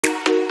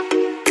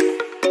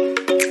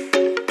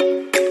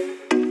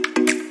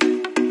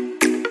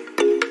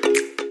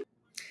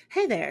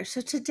there.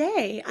 So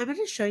today I'm going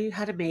to show you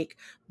how to make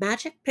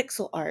magic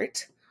pixel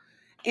art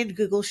in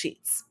Google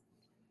Sheets.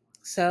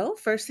 So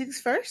first things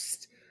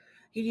first,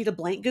 you need a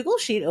blank Google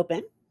Sheet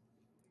open,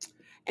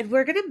 and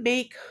we're going to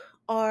make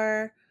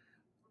our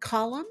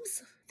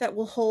columns that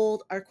will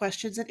hold our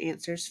questions and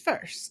answers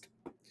first.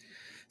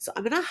 So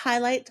I'm going to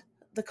highlight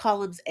the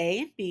columns A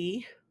and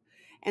B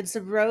and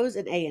some rows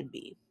in A and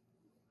B.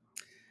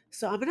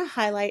 So I'm going to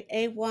highlight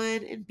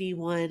A1 and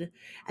B1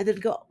 and then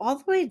go all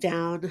the way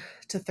down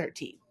to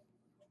 13.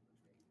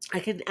 I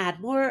can add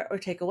more or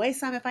take away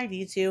some if I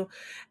need to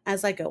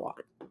as I go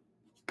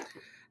on.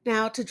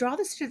 Now, to draw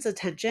the student's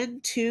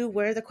attention to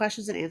where the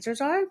questions and answers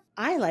are,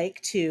 I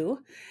like to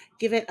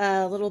give it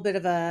a little bit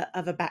of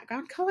a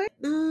background color.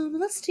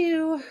 Let's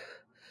do like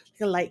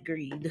a light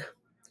green.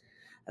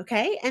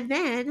 Okay, and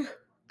then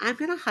I'm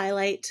going to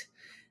highlight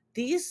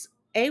these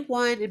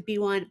A1 and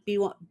B1,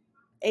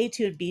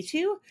 A2 and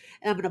B2,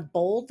 and I'm going to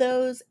bold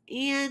those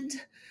and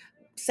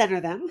center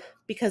them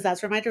because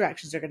that's where my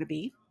directions are going to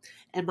be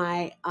and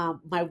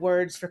my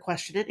words for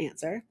question and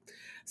answer.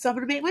 So I'm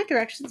going to make my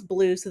directions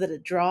blue so that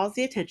it draws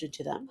the attention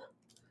to them.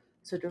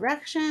 So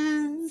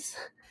directions,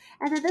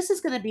 and then this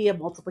is going to be a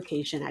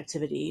multiplication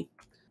activity.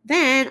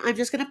 Then I'm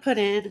just going to put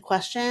in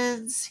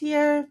questions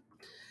here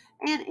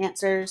and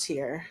answers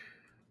here.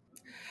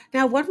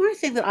 Now, one more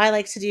thing that I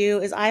like to do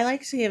is I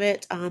like to give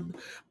it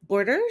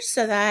borders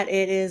so that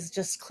it is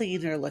just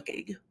cleaner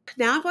looking.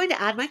 Now I'm going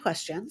to add my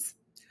questions.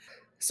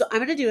 So I'm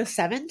going to do a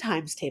 7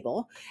 times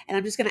table, and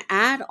I'm just going to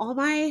add all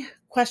my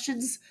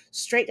questions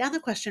straight down the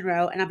question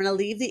row, and I'm going to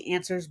leave the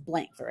answers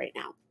blank for right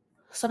now.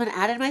 So I'm going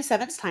to add in my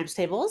 7 times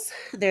tables.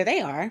 There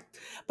they are,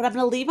 but I'm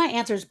going to leave my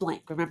answers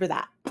blank. Remember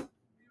that.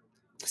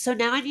 So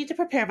now I need to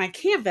prepare my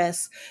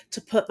canvas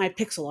to put my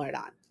pixel art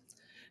on.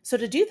 So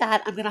to do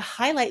that, I'm going to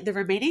highlight the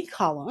remaining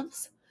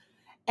columns.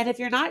 And if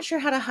you're not sure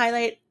how to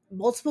highlight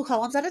multiple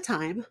columns at a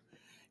time,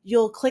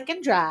 you'll click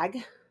and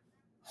drag,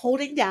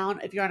 holding down,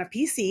 if you're on a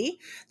PC,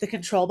 the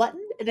control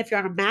button, and if you're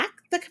on a Mac,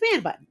 the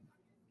command button.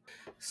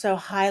 So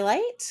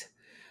highlight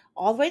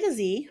all the way to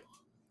Z,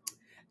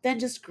 then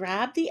just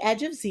grab the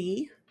edge of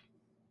Z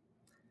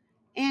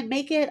and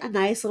make it a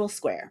nice little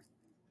square.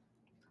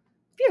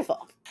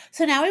 Beautiful.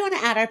 So now we want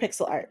to add our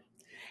pixel art.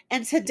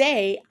 And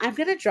today I'm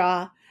going to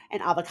draw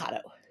an avocado.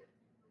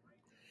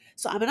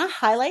 So I'm going to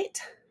highlight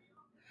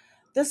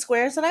the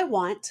squares that I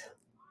want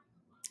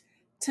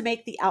to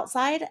make the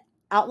outside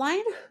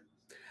outline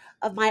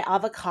of my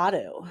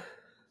avocado.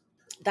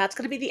 That's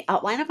going to be the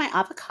outline of my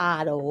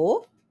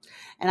avocado,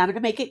 and I'm going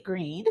to make it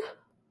green.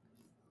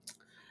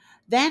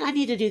 Then I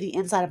need to do the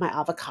inside of my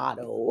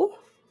avocado.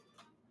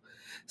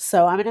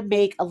 So I'm going to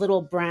make a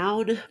little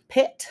brown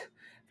pit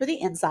for the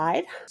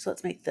inside. So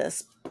let's make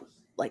this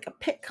like a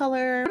pit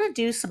color. I'm going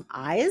to do some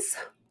eyes.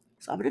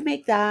 So I'm going to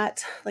make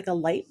that like a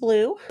light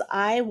blue.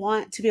 I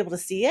want to be able to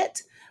see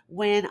it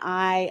when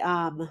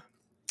I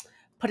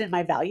put in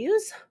my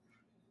values.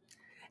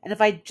 And if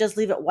I just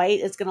leave it white,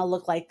 it's going to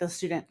look like the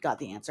student got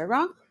the answer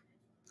wrong.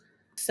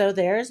 So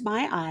there's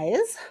my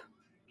eyes.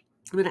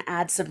 I'm going to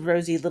add some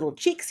rosy little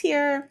cheeks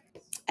here.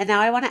 And now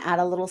I want to add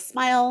a little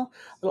smile,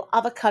 a little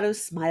avocado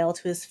smile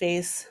to his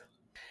face.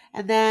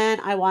 And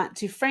then I want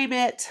to frame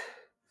it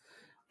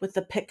with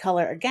the pit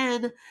color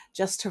again,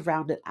 just to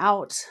round it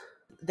out.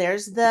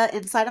 There's the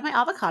inside of my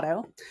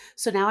avocado.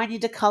 So now I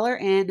need to color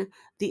in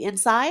the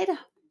inside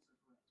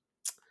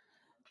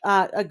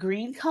a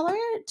green color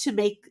to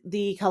make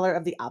the color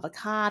of the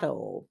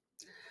avocado.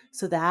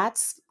 So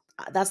that's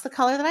the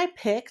color that I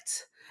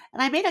picked.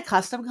 And I made a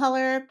custom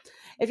color.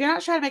 If you're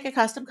not sure how to make a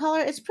custom color,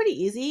 it's pretty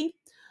easy.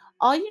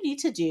 All you need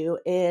to do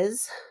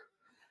is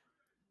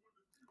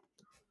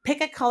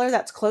pick a color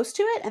that's close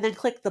to it and then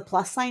click the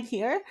plus sign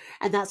here.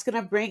 And that's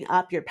going to bring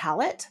up your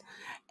palette.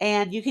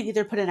 And you can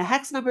either put in a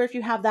hex number if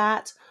you have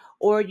that,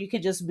 or you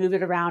can just move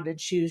it around and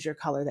choose your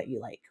color that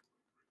you like.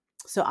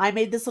 So I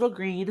made this little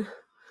green,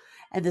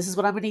 and this is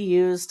what I'm going to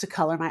use to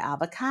color my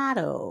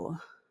avocado.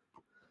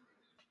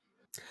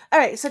 All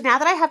right, so now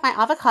that I have my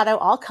avocado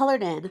all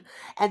colored in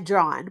and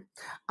drawn,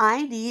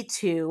 I need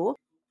to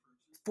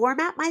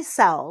format my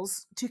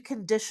cells to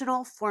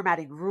conditional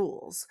formatting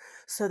rules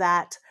so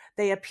that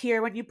they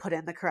appear when you put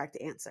in the correct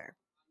answer.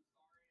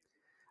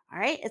 All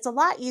right, it's a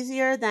lot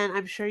easier than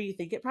I'm sure you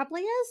think it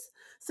probably is.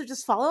 So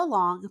just follow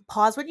along,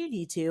 pause when you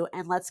need to,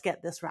 and let's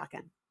get this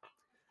rocking.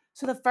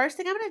 So the first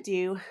thing I'm going to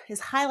do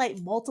is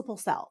highlight multiple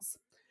cells.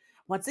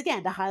 Once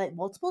again, to highlight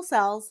multiple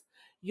cells,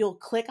 you'll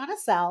click on a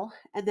cell,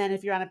 and then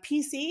if you're on a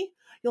PC,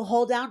 you'll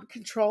hold down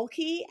Control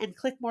key and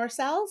click more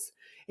cells.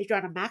 If you're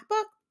on a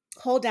MacBook,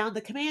 hold down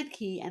the Command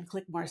key and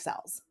click more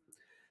cells.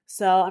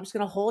 So I'm just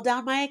going to hold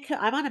down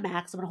I'm on a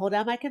Mac, so I'm going to hold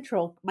down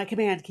my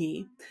Command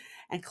key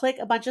and click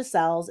a bunch of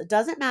cells. It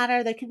doesn't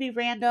matter. They can be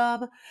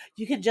random.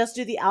 You can just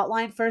do the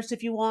outline first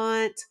if you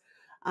want.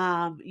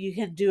 You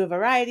can do a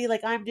variety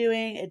like I'm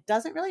doing. It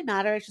doesn't really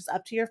matter. It's just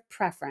up to your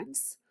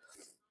preference.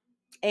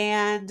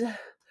 And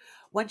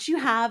once you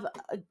have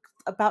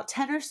about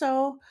 10 or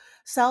so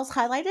cells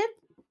highlighted,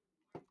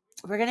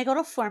 we're going to go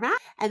to format,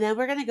 and then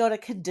we're going to go to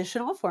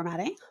conditional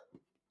formatting.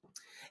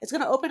 It's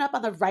going to open up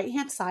on the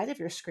right-hand side of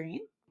your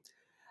screen.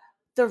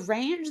 The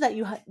range that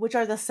which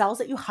are the cells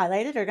that you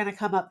highlighted, are going to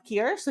come up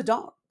here. So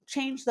don't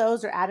change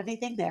those or add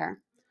anything there.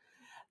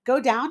 Go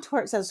down to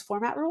where it says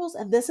Format Rules,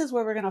 and this is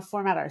where we're going to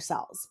format our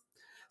cells.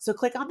 So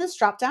click on this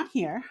drop down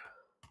here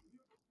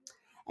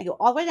and go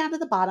all the way down to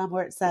the bottom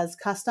where it says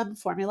Custom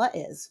Formula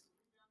Is.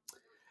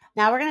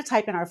 Now we're going to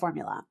type in our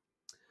formula.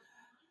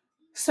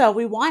 So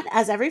we want,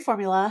 as every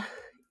formula,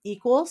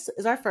 equals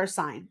is our first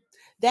sign.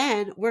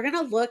 Then we're going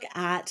to look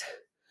at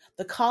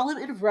the column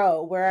and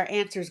row where our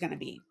answer is going to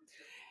be.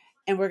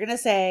 And we're going to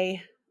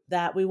say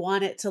that we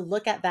want it to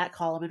look at that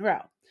column and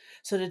row.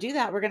 So to do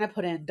that, we're going to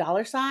put in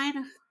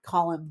 $,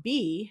 column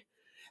B.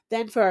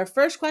 Then for our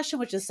first question,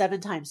 which is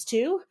 7 times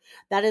 2,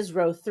 that is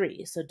row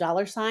 3. So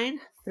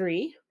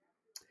 $3.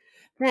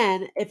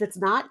 Then if it's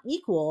not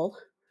equal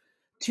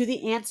to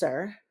the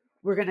answer,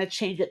 we're going to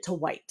change it to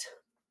white.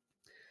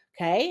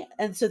 Okay,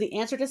 and so the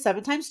answer to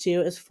 7 times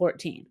 2 is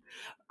 14.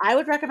 I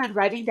would recommend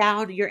writing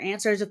down your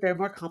answers if they're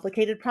more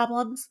complicated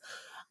problems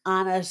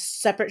on a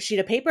separate sheet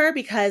of paper,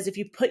 because if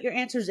you put your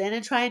answers in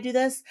and try and do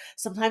this,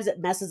 sometimes it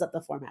messes up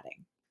the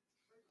formatting.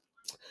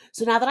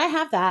 So now that I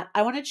have that,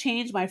 I want to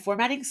change my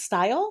formatting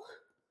style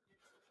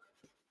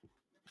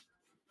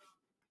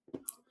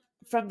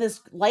from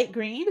this light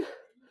green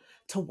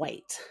to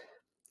white.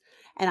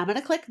 And I'm going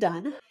to click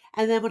done.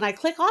 And then when I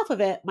click off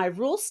of it, my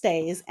rule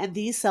stays and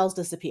these cells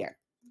disappear.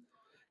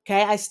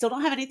 Okay, I still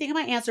don't have anything in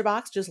my answer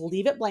box. Just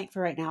leave it blank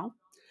for right now.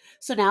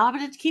 So now I'm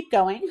going to keep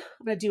going.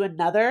 I'm going to do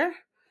another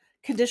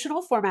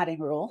conditional formatting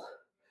rule.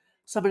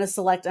 So I'm going to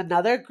select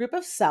another group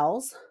of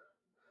cells.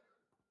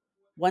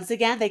 Once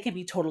again, they can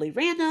be totally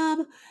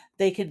random.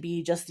 They can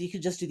be you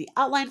can just do the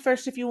outline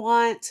first if you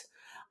want.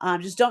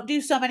 Just don't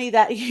do so many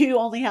that you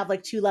only have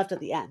like 2 left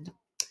at the end.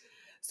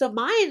 So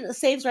mine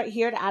saves right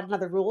here to add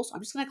another rule. So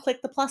I'm just going to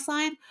click the plus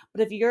sign.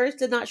 But if yours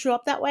did not show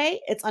up that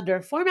way, it's under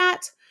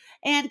Format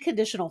and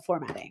Conditional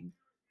Formatting.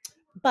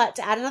 But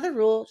to add another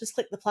rule, just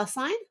click the plus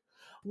sign.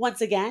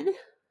 Once again,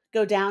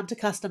 go down to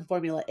Custom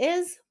Formula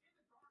Is,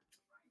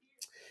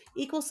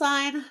 $,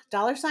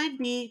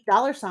 $B,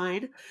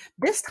 $.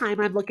 This time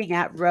I'm looking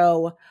at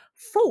row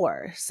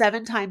 4,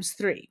 7 times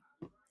 3.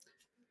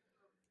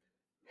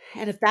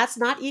 And if that's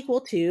not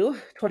equal to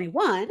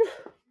 21,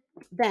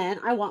 then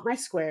I want my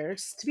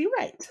squares to be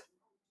right.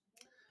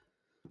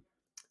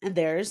 And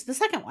there's the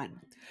second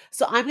one.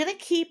 So I'm going to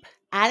keep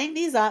adding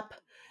these up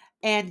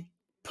and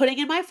putting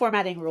in my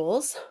formatting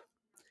rules.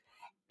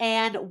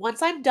 And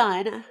once I'm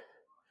done,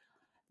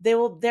 there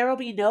will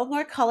be no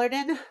more colored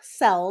in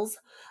cells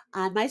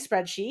on my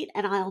spreadsheet,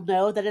 and I'll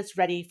know that it's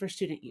ready for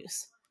student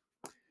use.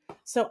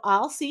 So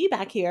I'll see you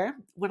back here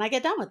when I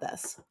get done with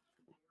this.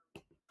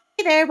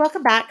 Hey there,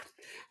 welcome back.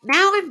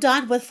 Now I'm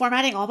done with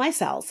formatting all my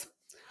cells.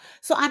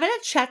 So I'm going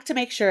to check to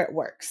make sure it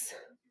works.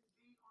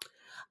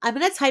 I'm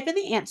going to type in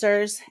the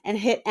answers and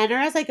hit enter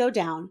as I go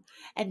down,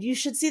 and you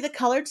should see the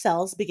colored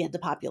cells begin to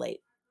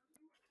populate.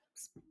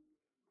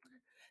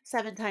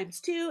 7 times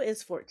 2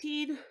 is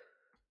 14.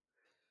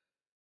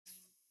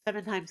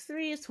 7 times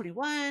 3 is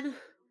 21.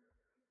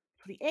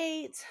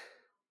 28.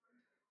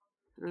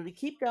 I'm going to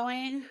keep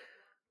going.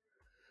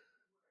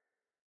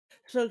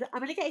 So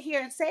I'm going to get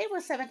here and say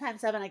with 7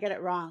 times 7, I get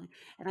it wrong.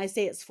 And I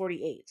say it's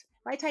 48. If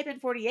I type in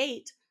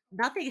 48,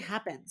 nothing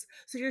happens.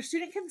 So your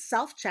student can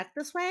self-check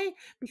this way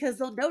because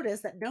they'll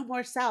notice that no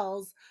more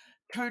cells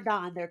turned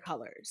on their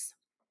colors.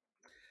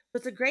 So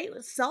it's a great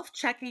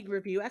self-checking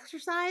review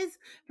exercise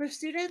for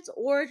students,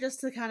 or just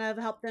to kind of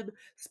help them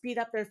speed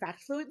up their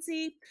fact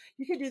fluency.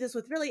 You can do this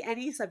with really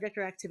any subject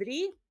or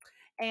activity.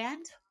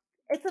 And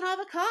it's an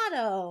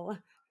avocado.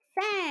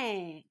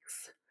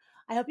 Thanks.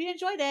 I hope you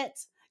enjoyed it.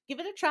 Give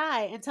it a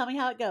try and tell me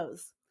how it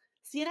goes.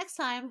 See you next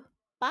time.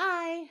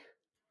 Bye.